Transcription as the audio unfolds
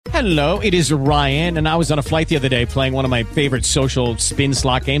Hello, it is Ryan, and I was on a flight the other day playing one of my favorite social spin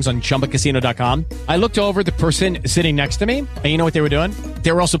slot games on ChumbaCasino.com. I looked over at the person sitting next to me, and you know what they were doing?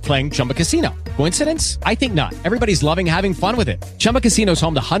 They were also playing Chumba Casino. Coincidence? I think not. Everybody's loving having fun with it. Chumba Casino is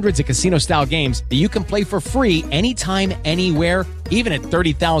home to hundreds of casino-style games that you can play for free anytime, anywhere, even at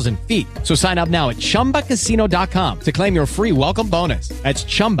 30,000 feet. So sign up now at ChumbaCasino.com to claim your free welcome bonus. That's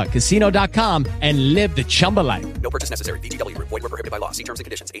ChumbaCasino.com and live the Chumba life. No purchase necessary. VGW. Void were prohibited by law. See terms and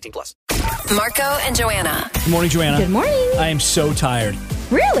conditions. 18+. Marco and Joanna. Good morning, Joanna. Good morning. I am so tired.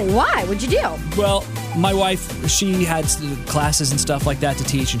 Really? Why? What'd you do? Well, my wife, she had classes and stuff like that to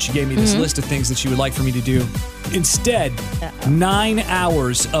teach, and she gave me this list of things that she would like for me to do. Instead, 9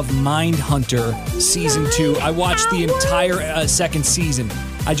 hours of Mindhunter Season 2. I watched the entire second season.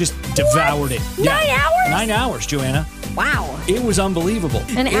 I just devoured it. 9 hours? 9 hours, Joanna. Wow. It was unbelievable.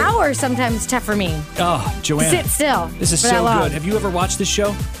 An hour sometimes tough for me. Oh, Joanna. Sit still. This is so good. Have you ever watched this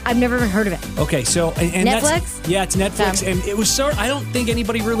show? I've never even heard of it. Okay, so... And Netflix? Yeah, it's Netflix. And it was so... I don't think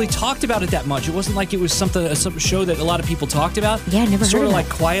anybody really talked about it that much. It wasn't like it was some show that a lot of people talked about. Yeah, I never heard of it. Sort of like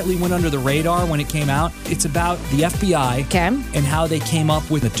quietly went under the radar when it came out. It's about the FBI and how they came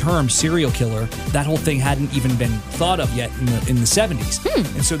up with the term serial killer. That whole thing hadn't even been thought of yet in the 70s.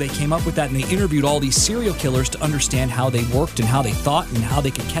 And so they came up with that, and they interviewed all these serial killers to understand how they worked and how they thought and how they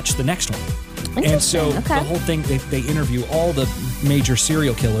could catch the next one. And so the whole thing, they interview all the major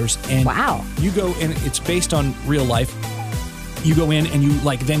serial killers. And you go in, it's based on real life. You go in and you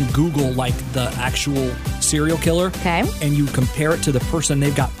then Google the actual serial killer. Okay. And you compare it to the person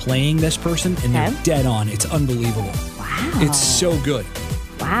they've got playing this person, and they're dead on. It's unbelievable. Wow. It's so good.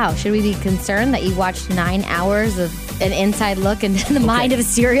 Wow. Should we be concerned that you watched 9 hours of an inside look into the mind of a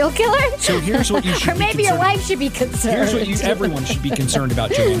serial killer? So here's what you should Or maybe your wife should be concerned. Here's what everyone should be concerned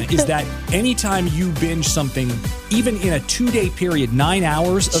about, Joanna, is that anytime you binge something, even in a 2-day period, 9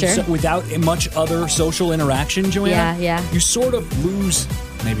 hours without much other social interaction, Joanna, you sort of lose,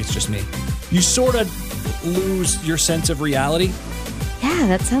 maybe it's just me, you sort of lose your sense of reality. Yeah,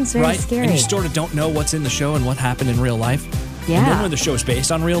 that sounds very scary. And you sort of don't know what's in the show and what happened in real life. Yeah. And then when the show's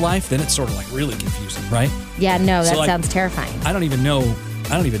based on real life, then it's sort of really confusing, right? Yeah, no, that sounds terrifying. I don't even know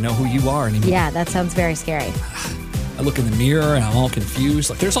who you are anymore. Yeah, that sounds very scary. I look in the mirror and I'm all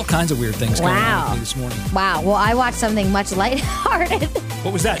confused. There's all kinds of weird things going on with me this morning. Wow. Well, I watched something much lighthearted.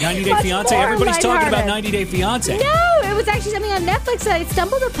 What was that? 90 Day Fiancé? Everybody's talking about 90 Day Fiancé. No, it was actually something on Netflix that I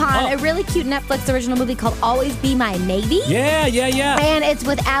stumbled upon. A really cute Netflix original movie called Always Be My Maybe. Yeah. And it's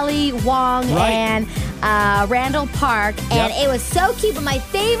with Ali Wong and Randall Park. And it was so cute. But my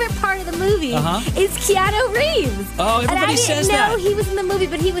favorite part of the movie is Keanu Reeves. Oh, everybody says that. And I didn't know he was in the movie,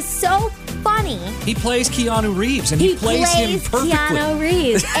 but he was so funny. He plays Keanu Reeves, and he plays him perfectly. Keanu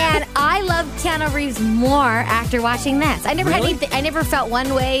Reeves, and I love Keanu Reeves more after watching this. I never had anything. I never felt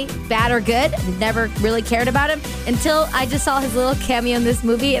one way, bad or good. Never really cared about him until I just saw his little cameo in this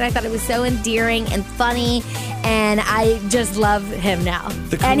movie, and I thought it was so endearing and funny. And I just love him now.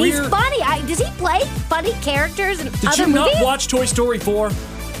 And he's funny. Does he play funny characters in other movies? Did you not watch Toy Story 4?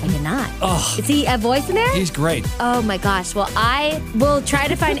 I did not. Oh. Is he a voice in there? He's great. Oh my gosh. Well, I will try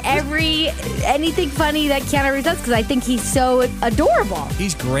to find anything funny that Keanu Reeves does because I think he's so adorable.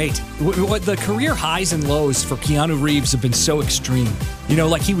 He's great. The career highs and lows for Keanu Reeves have been so extreme. You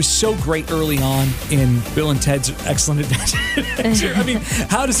know, he was so great early on in Bill and Ted's Excellent Adventure. I mean,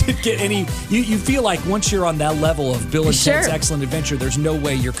 how does it get any... You feel like once you're on that level of Bill and Ted's Excellent Adventure, there's no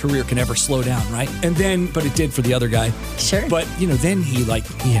way your career can ever slow down, right? And then, but it did for the other guy. Sure. But, then he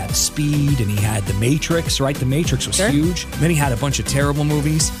had Speed and he had The Matrix, right? The Matrix was huge. Then he had a bunch of terrible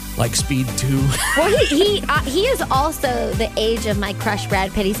movies like Speed 2. Well, he is also the age of my crush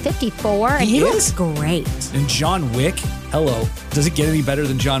Brad Pitt. He's 54 and he looks great. And John Wick, hello. Does it get any better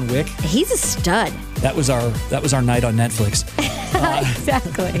than John Wick? He's a stud. That was our night on Netflix.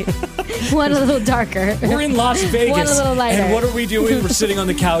 Exactly. One a little darker. We're in Las Vegas. One a little lighter. And what are we doing? We're sitting on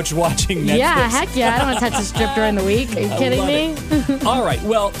the couch watching Netflix. Yeah, heck yeah. I don't want to touch the strip during the week. Are you kidding me? All right.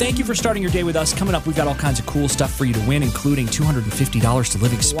 Well, thank you for starting your day with us. Coming up, we've got all kinds of cool stuff for you to win, including $250 to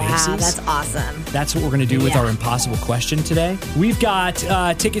Living Spaces. Wow, that's awesome. That's what we're going to do with our impossible question today. We've got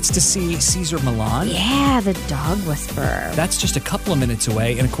tickets to see Cesar Millan. Yeah, the Dog Whisperer. That's just a couple of minutes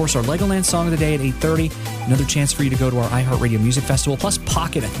away. And, of course, our Legoland Song of the Day at 8:30. Another chance for you to go to our iHeartRadio Music Festival, plus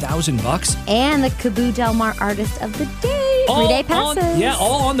pocket $1,000. And the Kaboo Del Mar Artist of the Day. 3-day passes.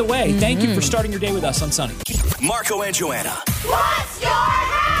 All on the way. Thank you for starting your day with us on Sunny. Marco and Joanna. What's your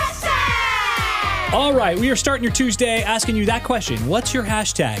hashtag? All right, we are starting your Tuesday asking you that question. What's your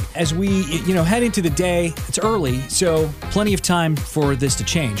hashtag? As we, head into the day, it's early, so plenty of time for this to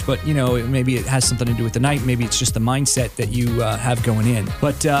change. But, maybe it has something to do with the night. Maybe it's just the mindset that you have going in.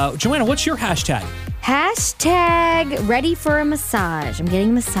 But, Joanna, what's your hashtag? Hashtag ready for a massage. I'm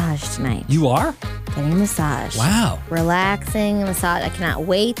getting a massage tonight. You are? Getting a massage. Wow. Relaxing massage. I cannot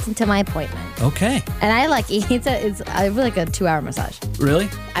wait until my appointment. Okay. And I like I have like a 2-hour massage. Really?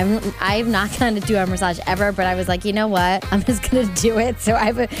 I've not done a 2-hour massage ever, but I was like, you know what? I'm just gonna do it. So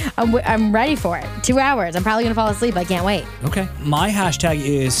I'm ready for it. 2 hours. I'm probably gonna fall asleep. I can't wait. Okay. My hashtag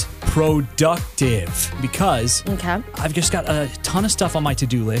is productive because I've just got a ton of stuff on my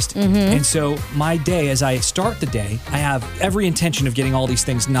to-do list. And so my day, as I start the day, I have every intention of getting all these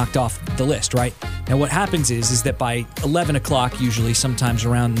things knocked off the list, right? Now what happens is that by 11 o'clock, usually sometimes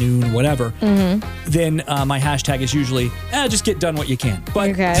around noon, whatever, then my hashtag is usually, just get done what you can.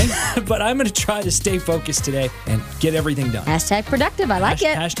 But, but I'm going to try to stay focused today and get everything done. Hashtag productive. I like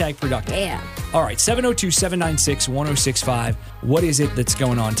it. Hashtag productive. Yeah. All right, 702-796-1065. What is it that's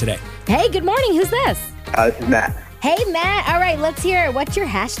going on today? Hey, good morning. Who's this? This is Matt. Hey, Matt. All right, let's hear it. What's your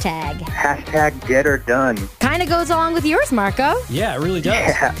hashtag? Hashtag get her done. Kind of goes along with yours, Marco. Yeah, it really does.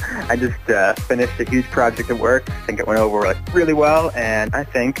 Yeah, I just finished a huge project at work. I think it went over really well, and I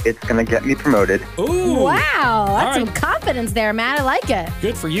think it's going to get me promoted. Ooh. Wow. That's some confidence there, Matt. I like it.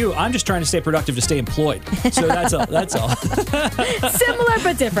 Good for you. I'm just trying to stay productive to stay employed. So that's all. That's all. Similar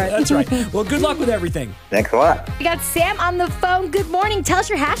but different. That's right. Well, good luck with everything. Thanks a lot. We got Sam on the phone. Good morning. Tell us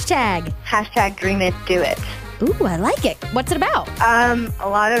your hashtag. Hashtag dream it, do it. Ooh, I like it. What's it about? A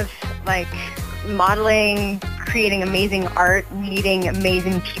lot of modeling, creating amazing art, meeting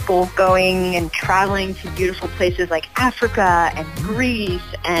amazing people, going and traveling to beautiful places like Africa and Greece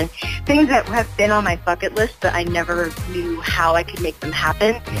and things that have been on my bucket list but I never knew how I could make them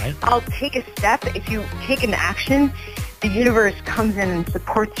happen. Right. I'll take a step. If you take an action, the universe comes in and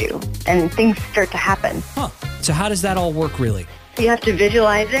supports you and things start to happen. Huh. So how does that all work really? You have to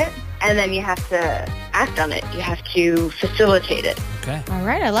visualize it and then you have to act on it. You have to facilitate it. Okay. All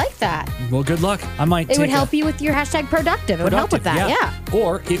right, I like that. Well, good luck. I might. It would help you with your hashtag productive. It would help with that, yeah.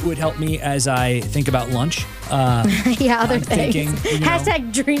 Or it would help me as I think about lunch. Yeah, other I'm things. Thinking,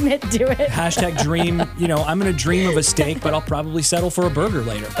 hashtag dream it, do it. Hashtag dream. I'm going to dream of a steak, but I'll probably settle for a burger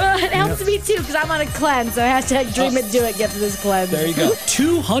later. It helps me too because I'm on a cleanse. So hashtag dream it, do it. Get to this cleanse. There you go.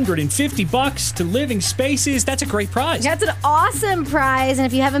 $250 to Living Spaces. That's a great prize. That's an awesome prize. And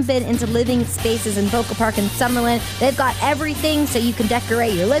if you haven't been into Living Spaces in Boca Park in Summerlin, they've got everything so you can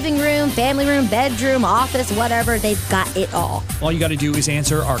decorate your living room, family room, bedroom, office, whatever. They've got it all. All you got to do is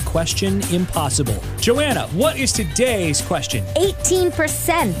answer our question impossible. Joanna, what is today's question?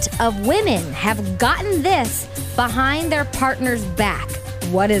 18% of women have gotten this behind their partner's back.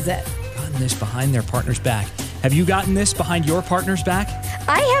 What is it? Gotten this behind their partner's back. Have you gotten this behind your partner's back?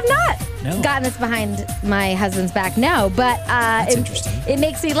 I have not gotten this behind my husband's back, no. But That's interesting. It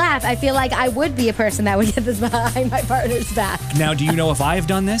makes me laugh. I feel like I would be a person that would get this behind my partner's back. Now, do you know if I have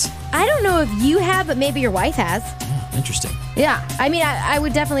done this? I don't know if you have, but maybe your wife has. Interesting. Yeah. I mean, I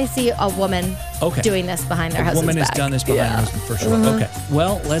would definitely see a woman doing this behind their husband's back. A woman has done this behind her husband for sure. Okay.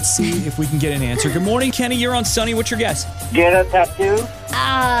 Well, let's see if we can get an answer. Good morning, Kenny. You're on Sunny. What's your guess? Get a tattoo?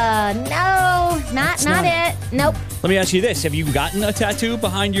 No. Not it. Nope. Let me ask you this. Have you gotten a tattoo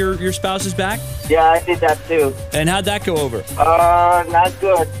behind your spouse's back? Yeah, I did that too. And how'd that go over? Not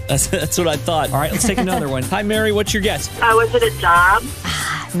good. That's what I thought. All right, let's take another one. Hi, Mary. What's your guess? Was it a job?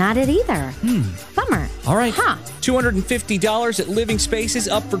 Not it either. Bummer. All right. Huh. $250 at Living Spaces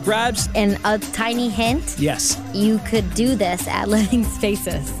up for grabs. And a tiny hint. Yes. You could do this at Living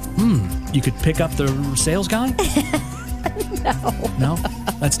Spaces. You could pick up the sales guy? No?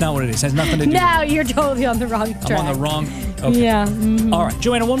 That's not what it is. It has nothing to do. No, you're totally on the wrong track. I'm on the wrong. Okay. Yeah. All right.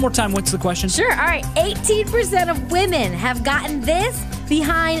 Joanna, one more time. What's the question? Sure. All right. 18% of women have gotten this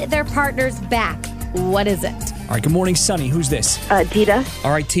behind their partner's back. What is it? All right. Good morning, Sunny. Who's this? Tita.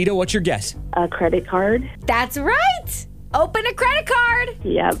 All right, Tita, what's your guess? A credit card. That's right. Open a credit card.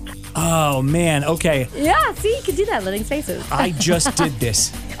 Yep. Oh, man. Okay. Yeah, see, you can do that at Living Spaces. I just did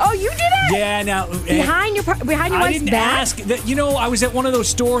this. Oh, you did it? Yeah, now... Behind your wife's back? I didn't ask. That, I was at one of those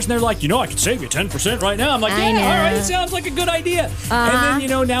stores, and they're like, I can save you 10% right now. I'm like, yeah, all right, it sounds like a good idea. And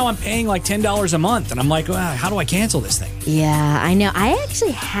then, now I'm paying like $10 a month, and I'm like, how do I cancel this thing? Yeah, I know. I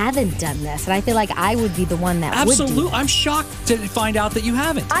actually haven't done this, and I feel like I would be the one that would do Absolutely. I'm shocked to find out that you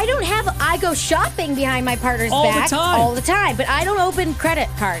haven't. I go shopping behind my partner's back all the time, but I don't open credit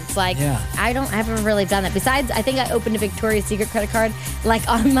cards. I haven't really done that. Besides, I think I opened a Victoria's Secret credit card,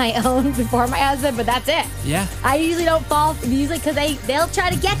 on on my own before my husband, but that's it. Yeah. I usually don't fall, because they'll try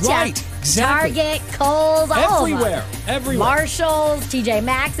to get you. Right. Exactly. Target, Kohl's, all Everywhere. of them. Everywhere. Marshalls, TJ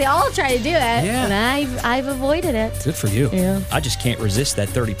Maxx, they all try to do it. Yeah. And I've avoided it. Good for you. Yeah. I just can't resist that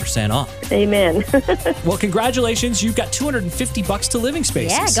 30% off. Amen. Well, congratulations. You've got $250 to Living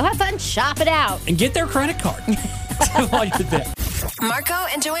Spaces. Yeah, go have fun, shop it out. And get their credit card while you're there. Marco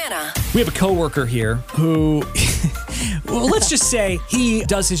and Joanna. We have a coworker here who, well, let's just say he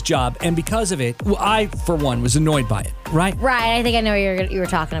does his job, and because of it, well, I, for one, was annoyed by it, right? Right, I think I know what you were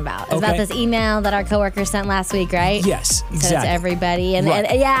talking about. It's about this email that our coworker sent last week, right? Yes, exactly. So it's everybody. And, Right.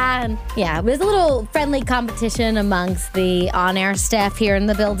 it was a little friendly competition amongst the on-air staff here in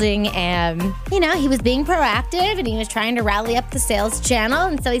the building. And, he was being proactive and he was trying to rally up the sales channel.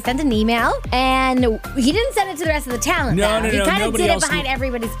 And so he sent an email. And he didn't send it to the rest of the talent. No, though. He kind of nobody did it else behind knew.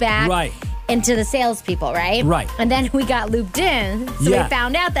 everybody's back. Right. Into the salespeople, right? Right. And then we got looped in. So we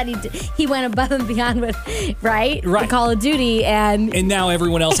found out that he went above and beyond with, right? Right. The Call of Duty. And now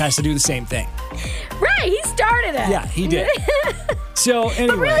everyone else has to do the same thing. Right, he started it. Yeah, he did. So anyway.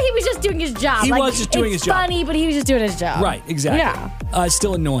 But really, he was just doing his job. He was just doing his job. It's funny, but he was just doing his job. Right, exactly. Yeah.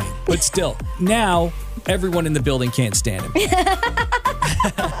 Still annoying, but still. Now, everyone in the building can't stand him.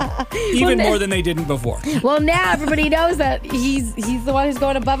 Even more than they didn't before. Well, now everybody knows that he's the one who's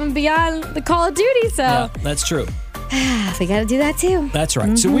going above and beyond the Call of Duty, so Yeah, that's true. we got to do that too. That's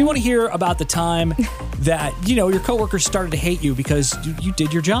right. So we want to hear about the time that, your coworkers started to hate you because you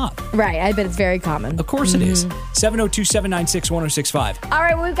did your job. Right, I bet it's very common. Of course it is. 702-796-1065. All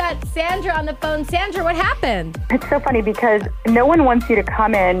right, we've got Sandra on the phone. Sandra, what happened? It's so funny because no one wants you to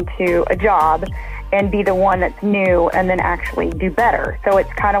come into a job and be the one that's new and then actually do better. So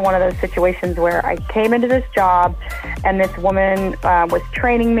it's kind of one of those situations where I came into this job and this woman was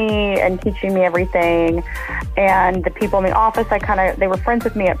training me and teaching me everything. And the people in the office, they were friends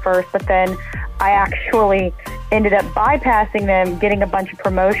with me at first, but then I actually ended up bypassing them, getting a bunch of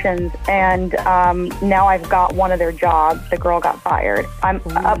promotions, and now I've got one of their jobs. The girl got fired. I'm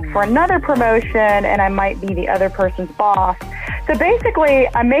up for another promotion, and I might be the other person's boss. So basically,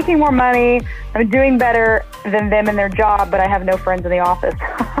 I'm making more money, I'm doing better than them in their job, but I have no friends in the office.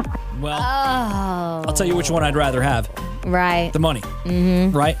 Well, I'll tell you which one I'd rather have. Right. The money.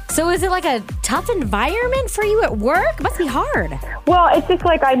 Mm-hmm. Right? So is it like a tough environment for you at work? It must be hard. Well, it's just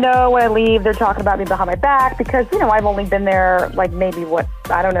like I know when I leave, they're talking about me behind my back because, I've only been there like maybe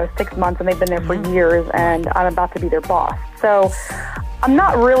 6 months, and they've been there for years, and I'm about to be their boss. So I'm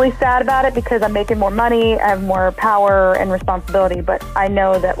not really sad about it because I'm making more money, I have more power and responsibility, but I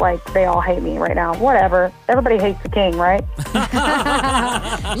know that they all hate me right now. Whatever. Everybody hates the king, right?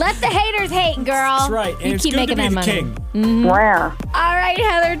 Let the haters hate, girl. That's right. And you it's keep good making to be that the money. king. Mm-hmm. Wow. All right,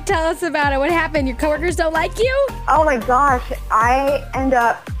 Heather, tell us about it. What happened? Your coworkers don't like you? Oh my gosh, I end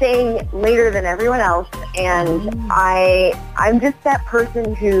up staying later than everyone else, and I'm just that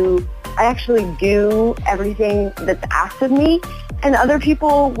person who I actually do everything that's asked of me, and other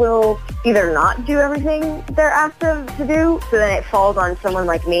people will either not do everything they're asked to do, so then it falls on someone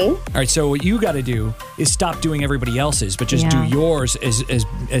like me. All right, so what you got to do is stop doing everybody else's, but just do yours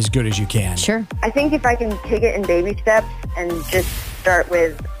as good as you can. Sure. I think if I can take it in baby steps and just start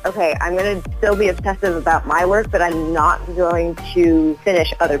with, okay, I'm going to still be obsessive about my work, but I'm not going to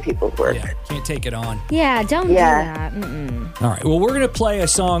finish other people's work. Yeah, can't take it on. Yeah, don't do that. Mm-mm. All right, well, we're going to play a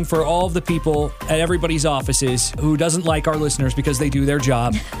song for all of the people at everybody's offices who doesn't like our listeners because they do their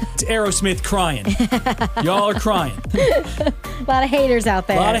job. It's Aerosmith, Crying. Y'all are crying. A lot of haters out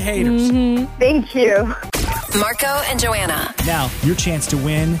there. A lot of haters. Mm-hmm. Thank you. Marco and Joanna. Now, your chance to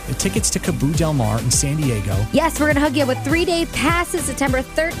win the tickets to Cabo Del Mar in San Diego. Yes, we're going to hook you up with 3-day passes September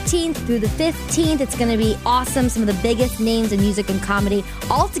 13th through the 15th. It's going to be awesome. Some of the biggest names in music and comedy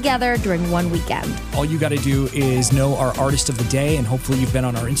all together during one weekend. All you got to do is know our artist of the day, and hopefully you've been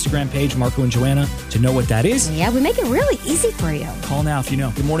on our Instagram page, Marco and Joanna, to know what that is. Yeah, we make it really easy for you. Call now if you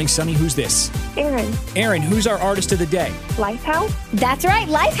know. Good morning, Sunny. Who's this? Aaron. Aaron, who's our artist of the day? Lifehouse? That's right,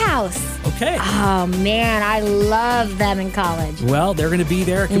 Lifehouse. Okay. Oh, man, I love them in college. Well, they're going to be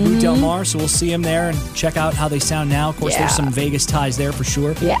there at Cabo Del Mar, so we'll see them there and check out how they sound now. Of course, there's some Vegas ties there for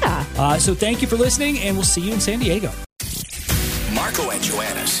sure. Yeah. So thank you for listening, and we'll see you in San Diego. Marco and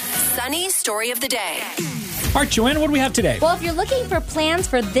Joanna's Sunny's Story of the Day. All right, Joanna, what do we have today? Well, if you're looking for plans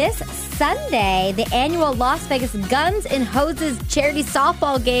for this Sunday, the annual Las Vegas Guns N' Hoses charity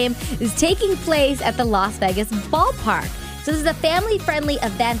softball game is taking place at the Las Vegas Ballpark. So this is a family-friendly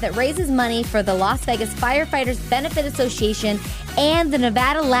event that raises money for the Las Vegas Firefighters Benefit Association and the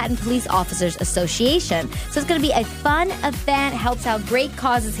Nevada Latin Police Officers Association. So it's going to be a fun event, helps out great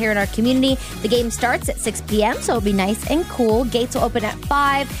causes here in our community. The game starts at 6 p.m., so it'll be nice and cool. Gates will open at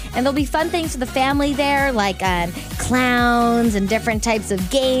 5, and there'll be fun things for the family there, like clowns and different types of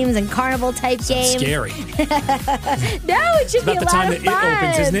games and carnival-type games. Scary. No, it should be a lot of fun. About the time that it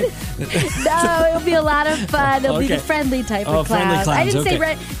opens, isn't it? No, it'll be a lot of fun. They'll be the friendly type of clowns. Friendly clowns. I didn't say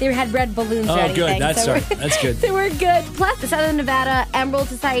red. They had red balloons or anything. Good. That's good. So we're good. Plus, the Southern Nevada Emerald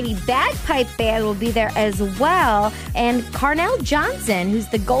Society Bagpipe Band will be there as well. And Carnell Johnson, who's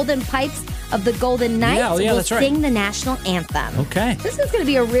the Golden Pipes of the Golden Knights, will sing the national anthem. Okay. This is going to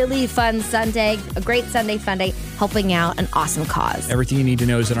be a really fun Sunday, a great Sunday fun day, helping out an awesome cause. Everything you need to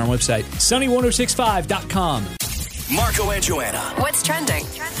know is on our website, sunny1065.com. Marco and Joanna. What's trending?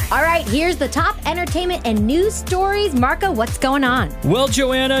 All right, here's the top entertainment and news stories. Marco, what's going on? Well,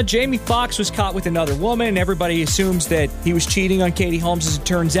 Joanna, Jamie Foxx was caught with another woman. Everybody assumes that he was cheating on Katie Holmes. As it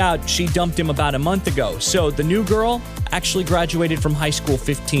turns out, she dumped him about a month ago. So the new girl actually graduated from high school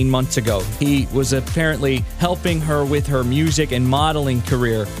 15 months ago. He was apparently helping her with her music and modeling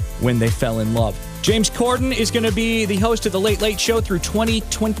career when they fell in love. James Corden is going to be the host of The Late Late Show through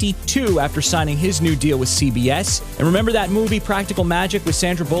 2022 after signing his new deal with CBS. And remember that movie Practical Magic with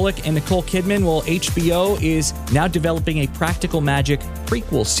Sandra Bullock and Nicole Kidman? Well, HBO is now developing a Practical Magic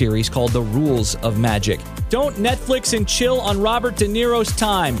prequel series called The Rules of Magic. Don't Netflix and chill on Robert De Niro's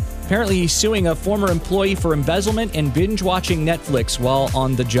time. Apparently, he's suing a former employee for embezzlement and binge-watching Netflix while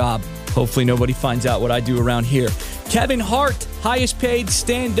on the job. Hopefully nobody finds out what I do around here. Kevin Hart, highest paid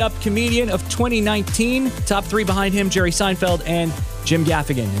stand-up comedian of 2019. Top 3 behind him, Jerry Seinfeld and Jim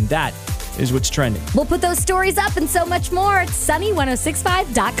Gaffigan. And that is what's trending. We'll put those stories up and so much more at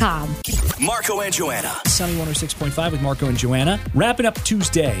sunny1065.com. Marco and Joanna. Sunny 106.5 with Marco and Joanna. Wrapping up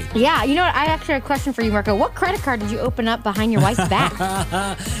Tuesday. Yeah, you know what? I actually have a question for you, Marco. What credit card did you open up behind your wife's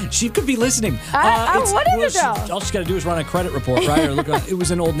back? She could be listening. What is it, though? All she's got to do is run a credit report, right? Or look, it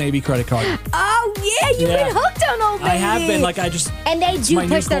was an Old Navy credit card. Oh, yeah, you've been hooked on Old Navy. I have been. And they do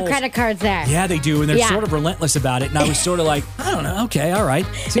push their credit cards there. Yeah, they do. And they're sort of relentless about it. And I was sort of like, I don't know. Okay, all right.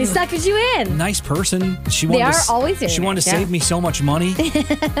 They suckered you in. Nice person. They are always doing She wanted to save me so much money.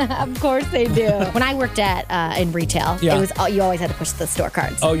 Of course they do. When I worked at in retail, it was you always had to push the store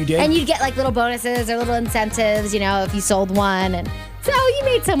cards. Oh, you did? And you'd get like little bonuses or little incentives, if you sold one. And so you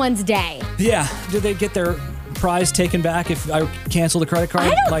made someone's day. Yeah. Did they get their prize taken back if I cancel the credit card?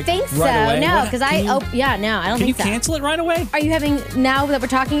 I don't think so. Right away? No, because I don't think so. Can you cancel it right away? Are you having, now that we're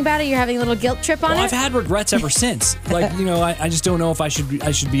talking about it, you're having a little guilt trip on it? I've had regrets ever since. I just don't know if I should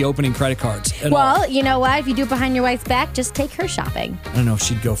be opening credit cards at all. Well, you know what? If you do it behind your wife's back, just take her shopping. I don't know if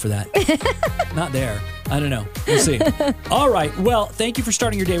she'd go for that. Not there. I don't know. We'll see. All right. Well, thank you for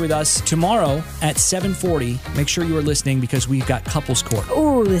starting your day with us. Tomorrow at 7:40, make sure you are listening because we've got Couples Court.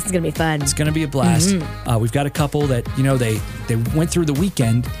 Ooh, this is going to be fun. It's going to be a blast. Mm-hmm. We've got a couple that, they went through the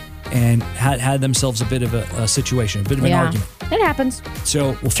weekend and had themselves a bit of a situation, a bit of an argument. It happens.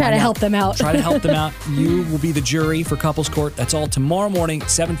 So we'll try to help them out. Try to help them out. You will be the jury for Couples Court. That's all tomorrow morning,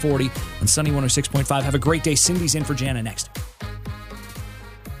 7:40 on Sunny 106.5. Have a great day. Cindy's in for Jana next.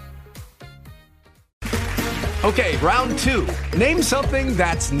 Okay, round 2. Name something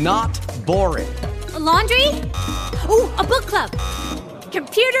that's not boring. A laundry? Ooh, a book club.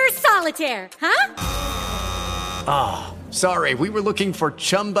 Computer solitaire, huh? Ah, sorry, we were looking for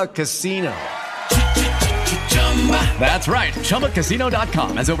Chumba Casino. That's right,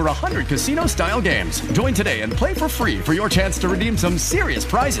 ChumbaCasino.com has over 100 casino-style games. Join today and play for free for your chance to redeem some serious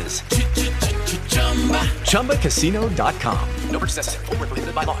prizes. ChumbaCasino.com. No purchase necessary. Void where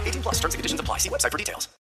prohibited by law. 18+ terms and conditions apply. See website for details.